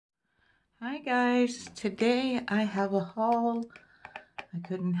Hi guys, today I have a haul. I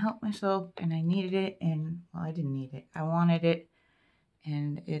couldn't help myself and I needed it, and well, I didn't need it. I wanted it,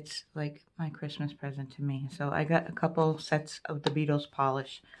 and it's like my Christmas present to me. So I got a couple sets of the Beetles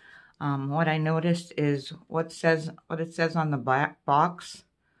polish. What I noticed is what it says on the black box.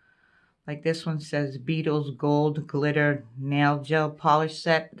 Like this one says Beetles Gold Glitter Nail Gel Polish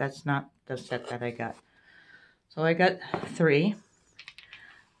Set. That's not the set that I got. So I got 3.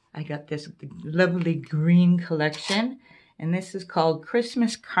 I got this lovely green collection, and this is called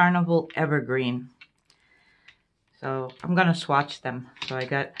Christmas Carnival Evergreen. So I'm going to swatch them. So I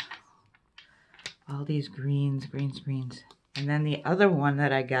got all these greens. And then the other one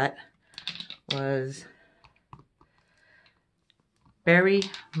that I got was Berry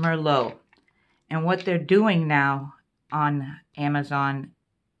Merlot. And what they're doing now on Amazon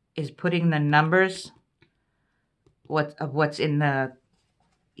is putting the numbers of what's in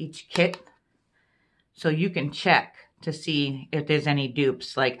each kit, so you can check to see if there's any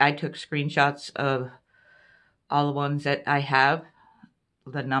dupes. Like I took screenshots of all the ones that I have,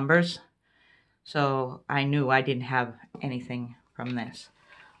 the numbers, so I knew I didn't have anything from this.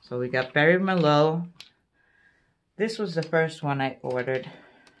 So we got Berry Merlot. This was the first one I ordered.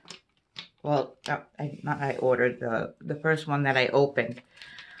 Well, I ordered the first one that I opened.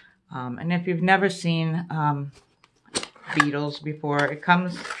 And if you've never seen Beetles before, they come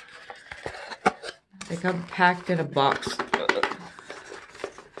packed in a box.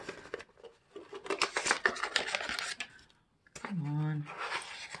 Come on.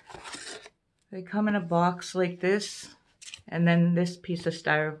 They come in a box like this, and then this piece of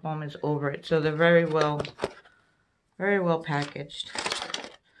styrofoam is over it. So they're very well packaged.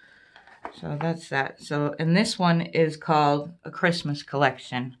 So that's that. So, and this one is called a Christmas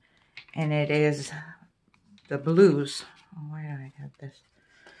collection, and it is the blues. Oh, why did I have this?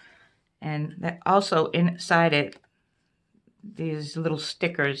 And that also inside it, these little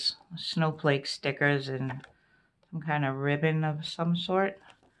stickers, snowflake stickers, and some kind of ribbon of some sort.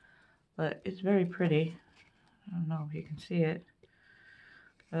 But it's very pretty. I don't know if you can see it.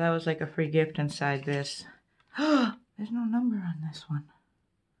 But that was like a free gift inside this. There's no number on this one.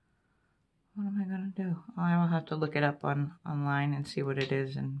 What am I going to do? Oh, I will have to look it up online and see what it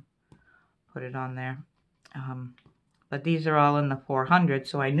is and put it on there. But these are all in the 400,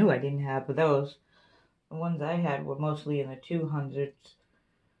 so I knew I didn't have those. The ones I had were mostly in the 200s.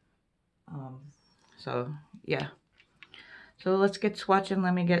 So, yeah. So let's get swatching.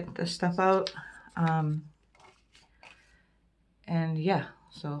 Let me get the stuff out. And yeah,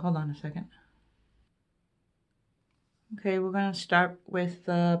 so hold on a second. Okay, we're going to start with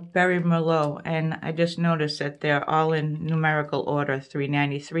Berry Merlot, and I just noticed that they're all in numerical order: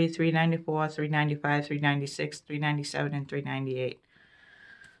 393, 394, 395, 396, 397, and 398.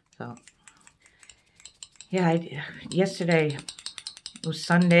 So, yeah, yesterday, it was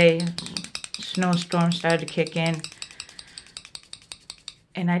Sunday, snowstorm started to kick in,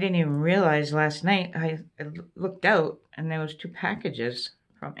 and I didn't even realize last night. I looked out, and there was 2 packages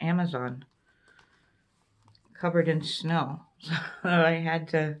from Amazon covered in snow. So I had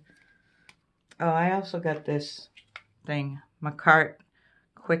to... Oh, I also got this thing, Macart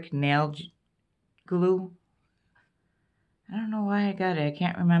Quick Nail Glue. I don't know why I got it. I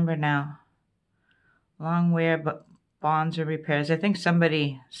can't remember now. Long wear, but bonds or repairs. I think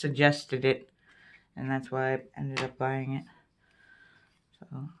somebody suggested it, and that's why I ended up buying it.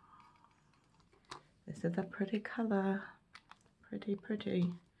 So, this is a pretty color.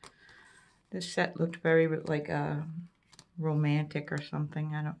 Pretty. This set looked very like romantic or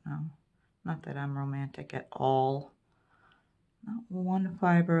something. I don't know. Not that I'm romantic at all. Not one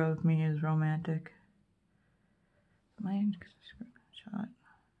fiber of me is romantic. Mine shot.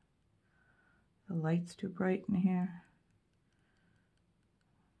 The light's too bright in here.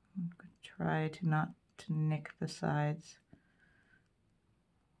 I'm gonna try to not to nick the sides.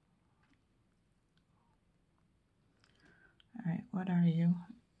 All right, what are you?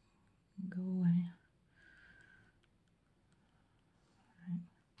 Go away. All right.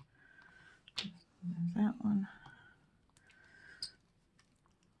 There's that one.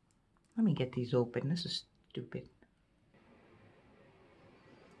 Let me get these open. This is stupid.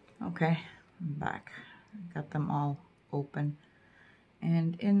 Okay, I'm back. I got them all open.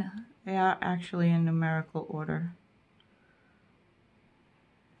 And they are actually in numerical order.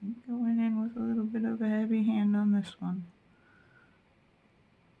 I'm going in with a little bit of a heavy hand on this one.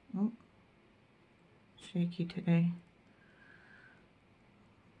 Oh, shaky today.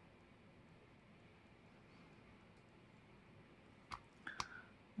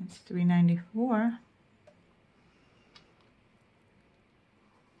 It's $3.94.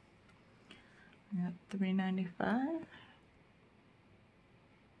 Got $3.95.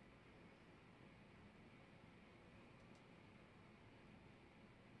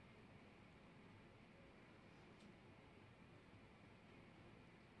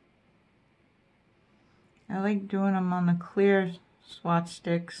 I like doing them on the clear swatch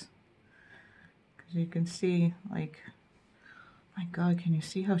sticks because you can see, like, my God, can you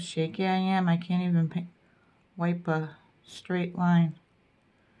see how shaky I am? I can't even wipe a straight line.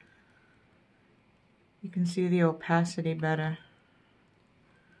 You can see the opacity better.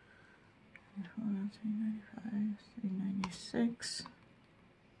 $3.95, $3.96.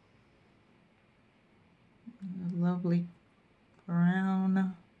 Lovely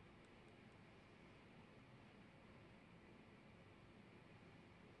brown.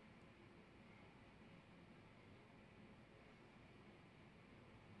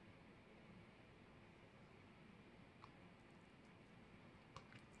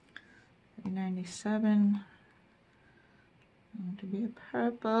 $3.97. To be a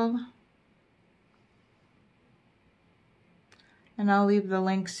purple. And I'll leave the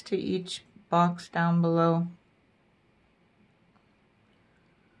links to each box down below.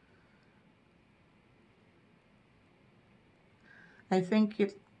 I think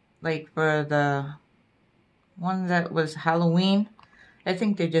it, like for the one that was Halloween, I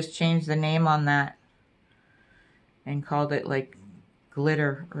think they just changed the name on that and called it like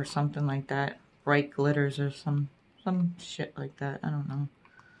glitter or something like that. Bright glitters or some shit like that. I don't know.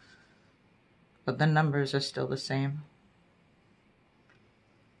 But the numbers are still the same.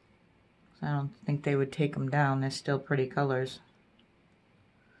 So I don't think they would take them down. They're still pretty colors.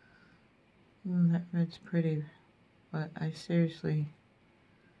 That red's pretty, but I seriously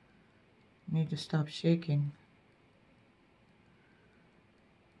need to stop shaking.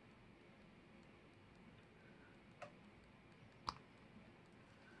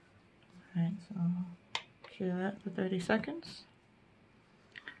 Alright, so cure that for 30 seconds.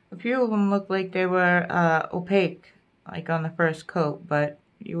 A few of them look like they were opaque, like on the first coat, but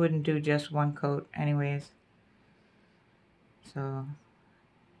you wouldn't do just one coat anyways. So,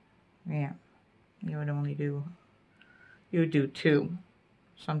 yeah, you would only do, you would do 2,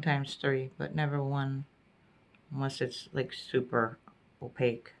 sometimes 3, but never 1, unless it's like super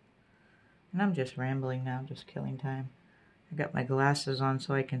opaque. And I'm just rambling now, just killing time. I got my glasses on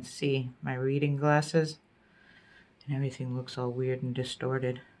so I can see, my reading glasses, and everything looks all weird and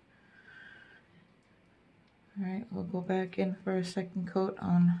distorted. Alright, we'll go back in for a second coat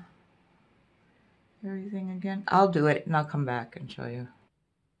on everything again. I'll do it and I'll come back and show you.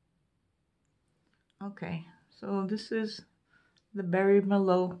 Okay, so this is the Berry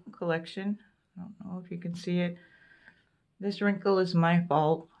Merlot collection. I don't know if you can see it. This wrinkle is my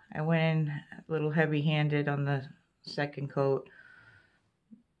fault. I went in a little heavy-handed on the second coat.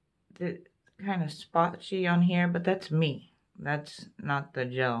 It's kind of spotchy on here, but that's me. That's not the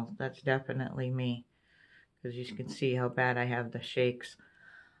gel. That's definitely me. Because you can see how bad I have the shakes.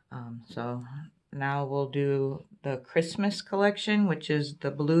 So now we'll do the Christmas collection, which is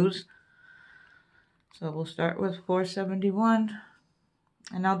the blues. So we'll start with 471.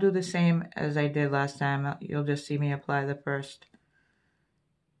 And I'll do the same as I did last time. You'll just see me apply the first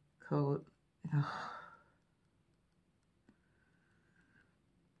coat. Ugh.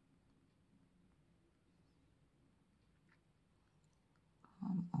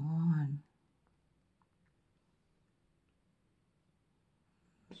 Come on.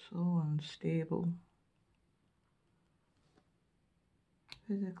 So unstable.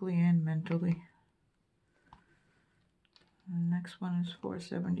 Physically and mentally. The next one is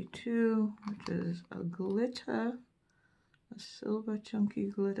 472, which is a glitter. A silver chunky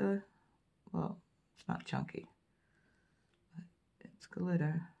glitter. Well, it's not chunky, but it's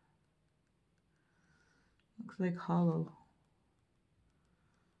glitter. Looks like hollow.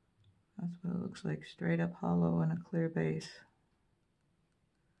 That's what it looks like, straight up hollow and a clear base.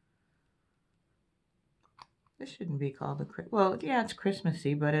 This shouldn't be called a well, yeah, it's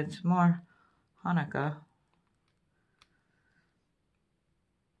Christmassy, but it's more Hanukkah.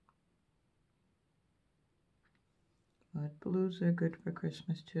 But blues are good for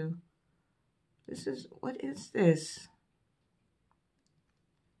Christmas too. This is, what is this?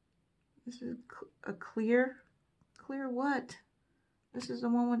 This is a clear what? This is the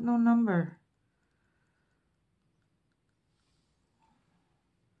one with no number.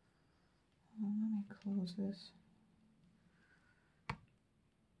 Let me close this.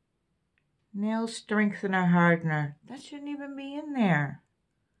 Nail strengthener hardener. That shouldn't even be in there.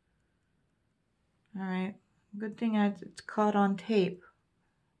 Alright, good thing it's caught on tape.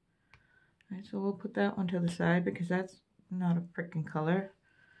 Alright, so we'll put that one to the side because that's not a freaking color.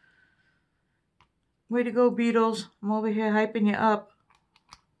 Way to go, Beetles. I'm over here hyping you up.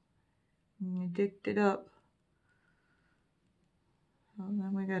 You dicked it up. So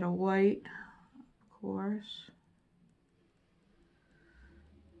then we got a white, of course.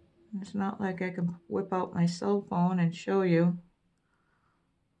 It's not like I can whip out my cell phone and show you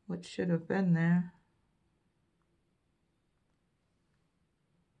what should have been there.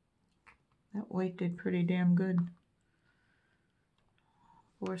 That white did pretty damn good.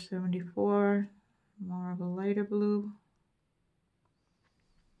 474, more of a lighter blue.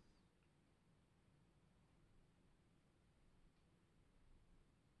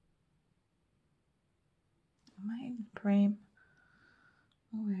 Am I in frame?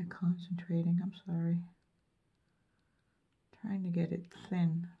 Oh, we're concentrating, I'm sorry. Trying to get it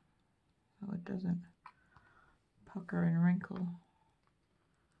thin so it doesn't pucker and wrinkle.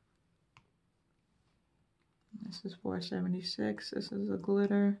 This is 476, this is a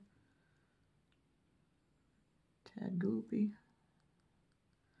glitter. Tad goopy.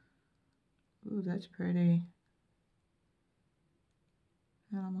 Ooh, that's pretty.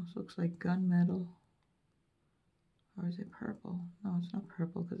 That almost looks like gunmetal. Or is it purple? No, it's not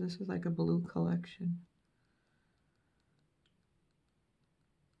purple because this is like a blue collection.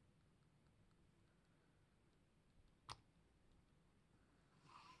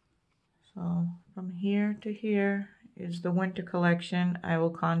 So from here to here is the winter collection. I will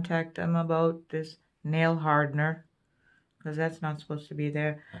contact them about this nail hardener because that's not supposed to be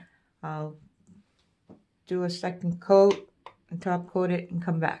there. I'll do a second coat and top coat it and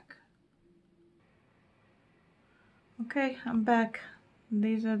come back. Okay, I'm back.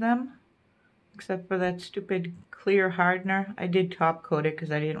 These are them, except for that stupid clear hardener. I did top coat it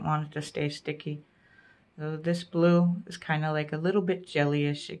because I didn't want it to stay sticky. So this blue is kind of like a little bit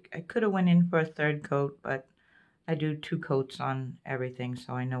jellyish. I could have went in for a third coat, but I do 2 coats on everything,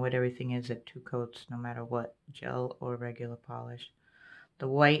 so I know what everything is at 2 coats, no matter what, gel or regular polish. The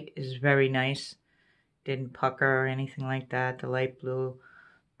white is very nice. Didn't pucker or anything like that. The light blue,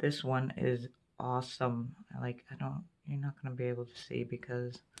 this one is awesome. You're not going to be able to see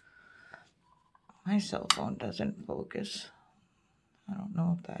because my cell phone doesn't focus. I don't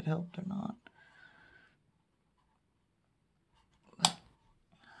know if that helped or not.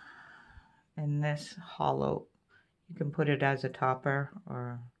 And this hollow, you can put it as a topper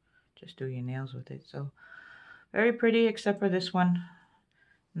or just do your nails with it. So very pretty, except for this one.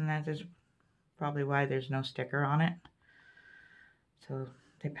 And that is probably why there's no sticker on it. So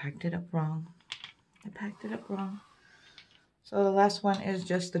they packed it up wrong. They packed it up wrong. So the last one is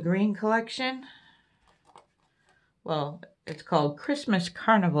just the green collection. Well, it's called Christmas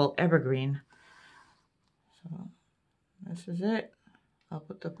Carnival Evergreen. So this is it. I'll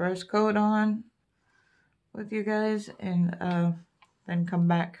put the first coat on with you guys and then come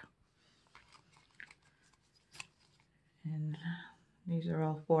back. And these are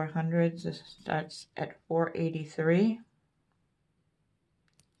all 400s. This starts at 483.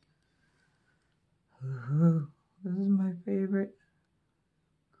 Ooh, this is my favorite.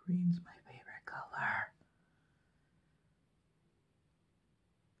 Green's my favorite color.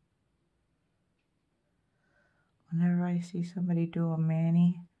 Whenever I see somebody do a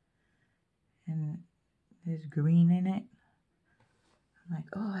mani and there's green in it, I'm like,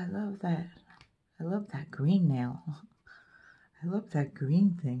 oh, I love that. I love that green nail. I love that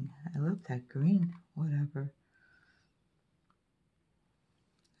green thing. I love that green whatever.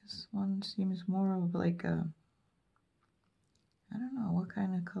 This one seems more of like a, I don't know what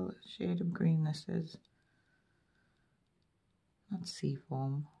kind of color, shade of green this is. Not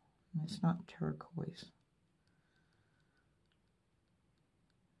seafoam. It's not turquoise.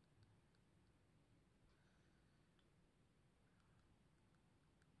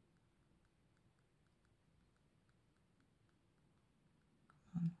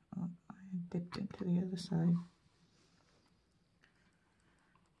 Oh, I dipped into the other side.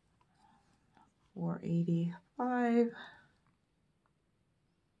 485.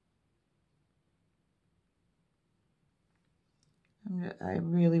 I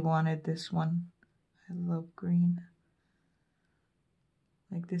really wanted this one. I love green.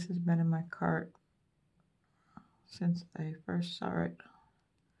 Like, this has been in my cart since I first saw it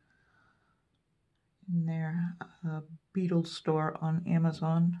in their Beetles store on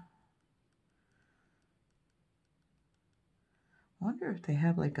Amazon. I wonder if they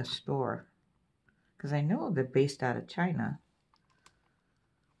have like a store, because I know they're based out of China.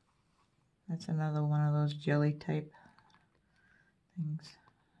 That's another one of those jelly type things.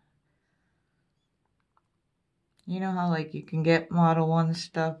 You know how like you can get Model 1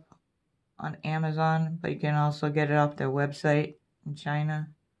 stuff on Amazon, but you can also get it off their website in China?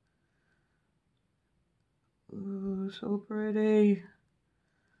 Ooh, so pretty.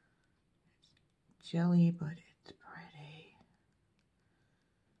 Jelly, but it's pretty.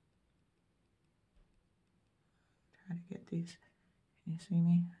 Try to get these. Can you see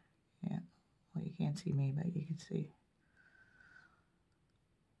me? Yeah. Well, you can't see me, but you can see.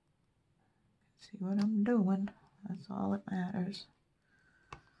 See what I'm doing. That's all that matters.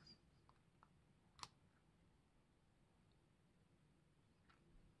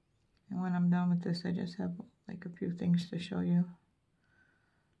 And when I'm done with this, I just have like a few things to show you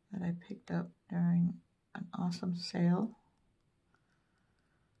that I picked up during an awesome sale.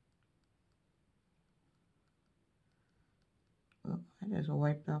 Oh, I just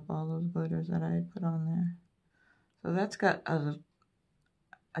wiped off all those glitters that I had put on there. So that's got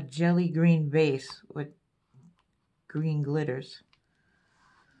a jelly green base with green glitters.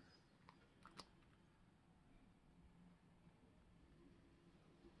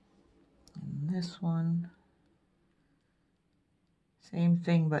 And this one, same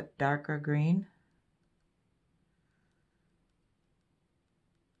thing but darker green.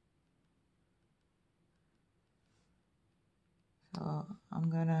 So I'm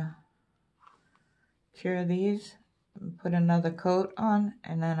gonna cure these and put another coat on,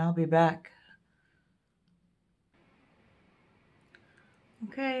 and then I'll be back.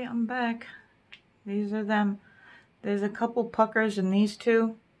 Okay, I'm back. These are them. There's a couple puckers in these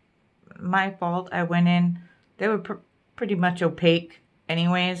two. My fault. I went in. They were pretty much opaque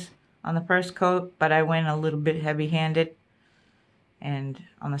anyways on the first coat, but I went a little bit heavy-handed and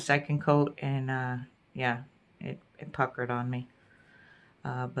on the second coat, and yeah, it puckered on me.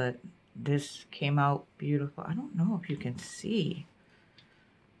 But this came out beautiful. I don't know if you can see,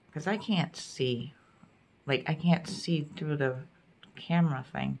 because I can't see. Like, I can't see through the camera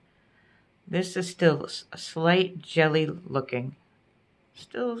thing. This is still a slight jelly looking.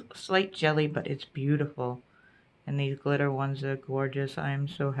 Still slight jelly, but it's beautiful. And these glitter ones are gorgeous. I am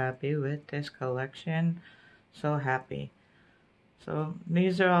so happy with this collection. So happy. So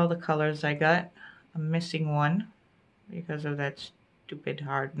these are all the colors I got. I'm missing one because of that stupid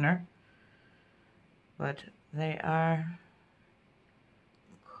hardener. But they are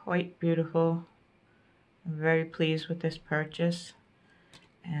quite beautiful. I'm very pleased with this purchase.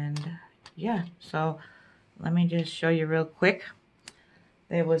 And yeah, so let me just show you real quick.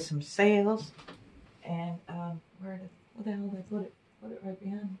 There was some sales, and where the hell did I put it? Put it right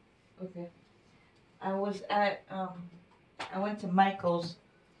behind. Okay. I was at I went to Michael's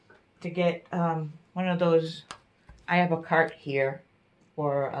to get one of those. I have a cart here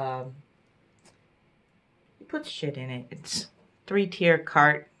for he puts shit in it. It's 3-tier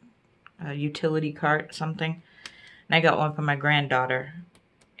cart, utility cart, something. And I got one for my granddaughter,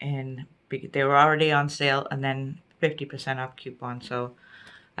 and they were already on sale, and then 50% off coupon. So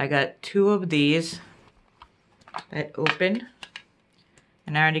I got 2 of these that opened,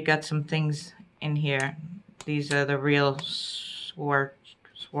 and I already got some things in here. These are the real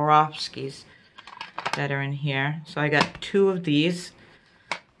Swarovskis that are in here. So I got 2 of these.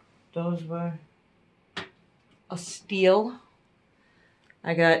 Those were a steal.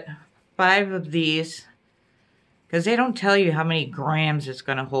 I got 5 of these, because they don't tell you how many grams it's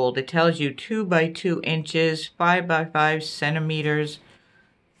going to hold. It tells you 2 by 2 inches, 5 by 5 centimeters.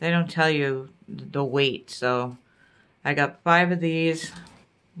 They don't tell you the weight. So I got 5 of these,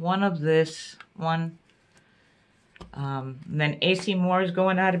 1 of this, 1. And then AC Moore is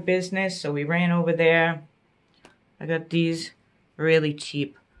going out of business, so we ran over there. I got these really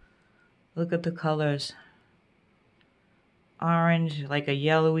cheap. Look at the colors. Orange, like a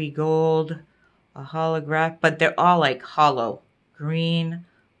yellowy gold, a holograph, but they're all like hollow. Green,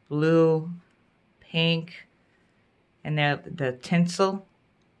 blue, pink, and they're the tinsel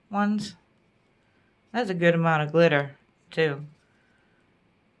ones. That's a good amount of glitter, too.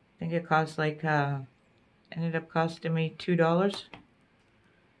 I think it cost like, ended up costing me $2.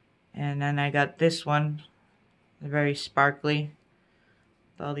 And then I got this one, very sparkly,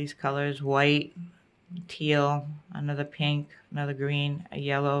 with all these colors, white, teal, another pink, another green, a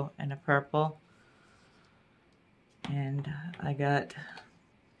yellow, and a purple. And I got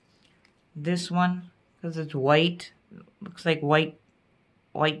this one because it's white. Looks like white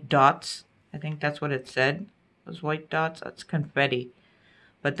dots. I think that's what it said. Those white dots. That's confetti.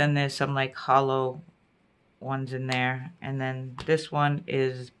 But then there's some like hollow ones in there. And then this one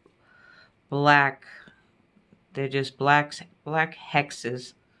is black. They're just black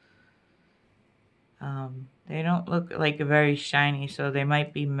hexes. They don't look like very shiny, so they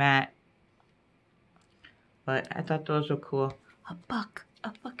might be matte. But I thought those were cool. A buck.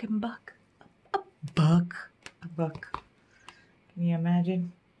 A fucking buck. A buck. A buck. Can you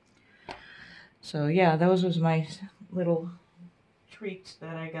imagine? So yeah, those was my little treats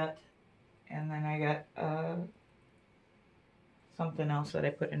that I got. And then I got something else that I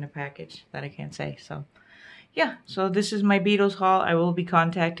put in a package that I can't say. So yeah, so this is my Beetles haul. I will be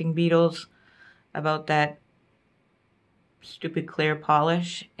contacting Beetles about that stupid clear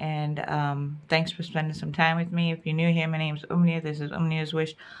polish. And thanks for spending some time with me. If you're new here, my name's 𝑂𝑚𝑛𝑒𝑦𝑎'𝑠. This is 𝑂𝑚𝑛𝑒𝑦𝑎'𝑠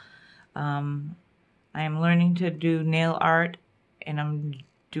Wish. I am learning to do nail art, and I'm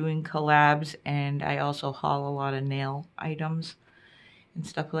doing collabs, and I also haul a lot of nail items and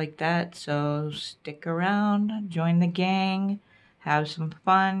stuff like that. So stick around, join the gang, have some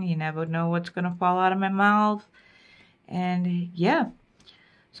fun. You never know what's gonna fall out of my mouth. And yeah,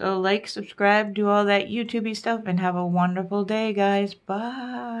 so like, subscribe, do all that YouTubey stuff, and have a wonderful day, guys.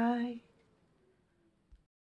 Bye.